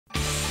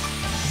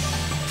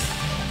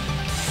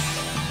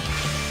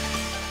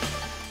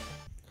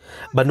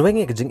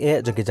Banwengi ke jing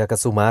jaka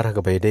sumar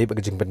ke baydai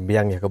ke jing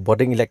penbiang ya ke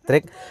boarding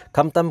elektrik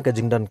kamtam ke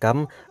jing don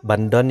kam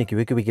bandon ni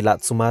kiwi kilat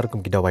sumar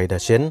kum kidawai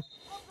dasyen.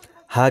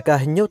 Haka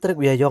hinyo trek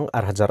wiayong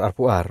arhajar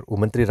arpuar u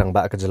menteri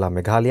rangba ke jela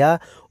Meghalaya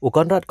u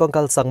konrad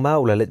kongkal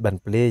sangma ulalit ban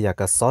plie ya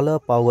ke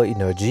solar power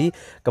energy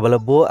ke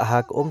balebo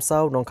hak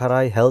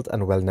Umsawnongkharai Health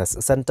and Wellness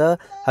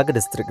Center hak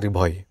distrik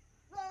Riboy.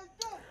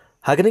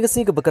 Hagani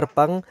kesini ke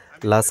bekerpang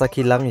lasa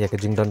kilang ya ke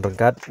jing don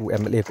rengkat u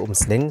MLA ke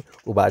Umsning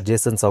u ba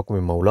Jason sau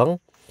kumi maulong.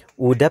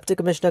 U Deputy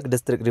Commissioner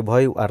Distrik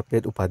Riboy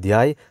Arpet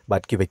Upadhyay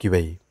bat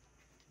kiwe-kiwe.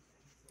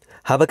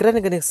 Habakran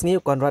yang kenik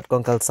sengi konrad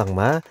kongkal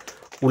sangma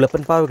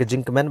ulapan pau ke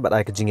jingkemen bat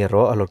ai ke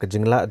jingero alor ke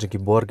jingla jengki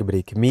bor ke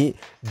beri kimi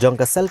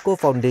jong ke Selco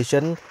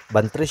Foundation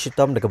ban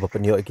trishitom de ke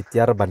bapenyo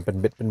ikitiar ban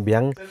penbit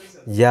penbiang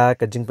ya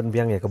ke jing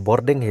penbiang ya ke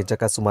boarding he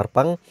jaka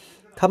sumarpang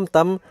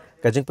kamtam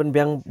ke jing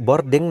penbiang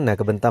boarding na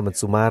ke bentam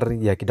sumar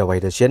ya ki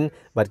dawai dasyen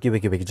bat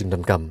kiwe-kiwe ke jing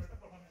don kam.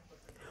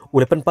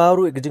 Ulapan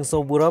paru ikejing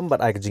soburam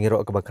bat ai kejing ro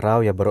ke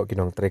bakrau ya barok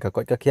kinong tre ka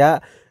koi kakya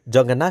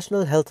jong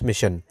National Health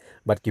Mission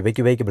bat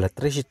kiwe-kiwe ke belat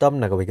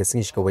trishitom na gawe ke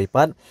singish ke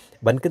weipat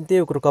ban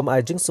kentiu kurkom ai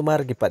jing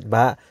sumar gipat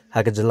ba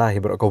ha ke jela hi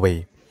barok ke wei.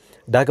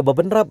 Da ke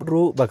babenrap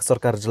ru bak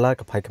sorkar jela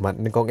ke pai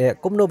kemat ningkong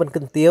kumno ban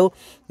kentiu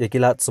ya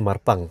kilat sumar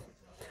pang.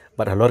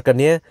 Bat halor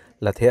kania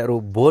lat he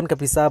ru bon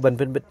kapisa ban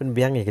penbit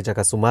penbiang ya ke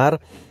jaka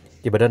sumar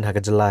ki badan ha ke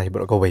jela hi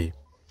barok ke wei.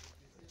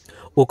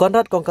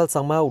 Konrad kongkal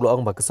sangma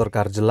uloong bak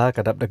sorkar jela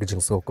kadap da gejing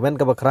sungu komen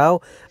ke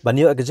bakrau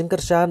banyo gejing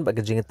kershan bak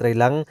gejing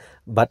trailang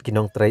bat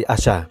kinong trai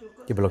asha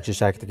ki belong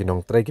shisha ki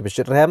kinong trai ki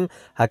beshit rem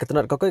ha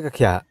ketenat kokoi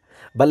kakya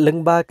bat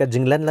lengba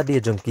gejing len ladi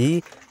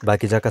jongki ba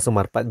ki jaka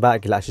sumar pat ba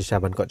gila shisha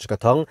ban kok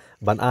chikatong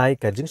ban ai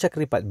gejing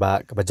shakri pat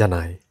ba ke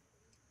bajanai.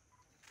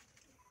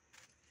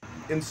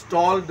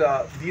 Installed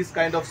these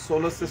kind of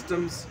solar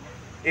systems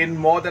in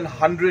more than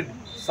 100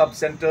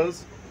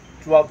 sub-centers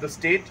throughout the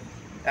state,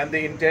 and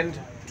they intend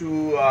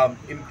to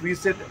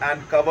increase it and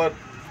cover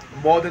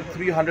more than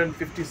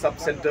 350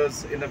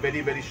 sub-centers in a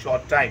very, very short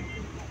time.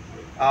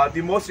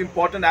 The most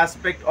important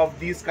aspect of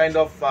these kind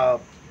of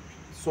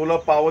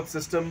solar-powered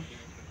system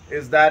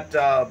is that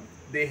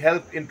they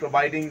help in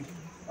providing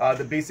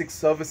the basic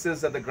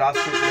services at the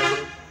grassroots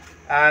level,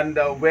 and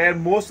where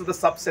most of the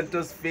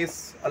sub-centers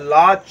face a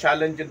large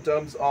challenge in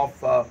terms of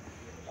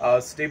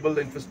stable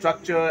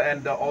infrastructure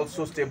and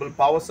also stable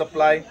power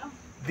supply.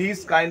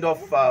 These kind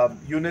of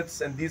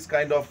units and these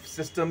kind of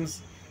systems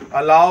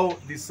allow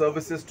these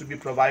services to be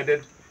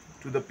provided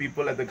to the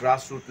people at the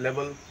grassroots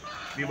level.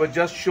 We were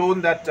just shown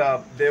that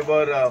there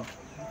were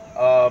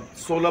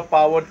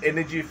solar-powered,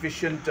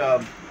 energy-efficient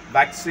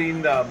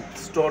vaccine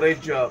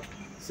storage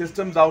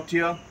systems out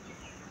here,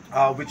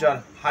 which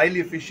are highly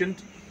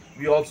efficient.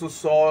 We also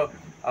saw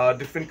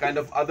different kind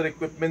of other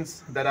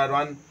equipments that are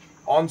run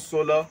on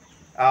solar,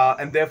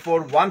 and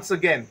therefore, once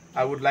again,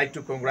 I would like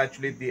to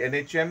congratulate the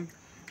NHM.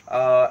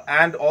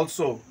 And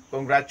also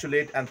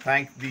congratulate and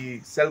thank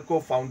the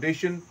Selco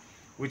Foundation,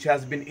 which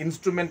has been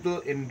instrumental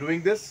in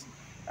doing this.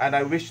 And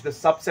I wish the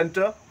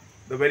sub-center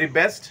the very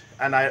best,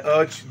 and I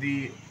urge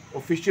the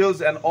officials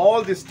and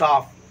all the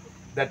staff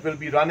that will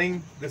be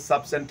running this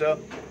sub-center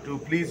to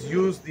please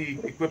use the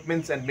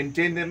equipments and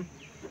maintain them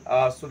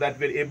so that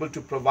we're able to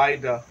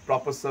provide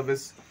proper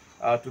service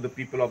to the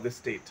people of the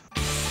state.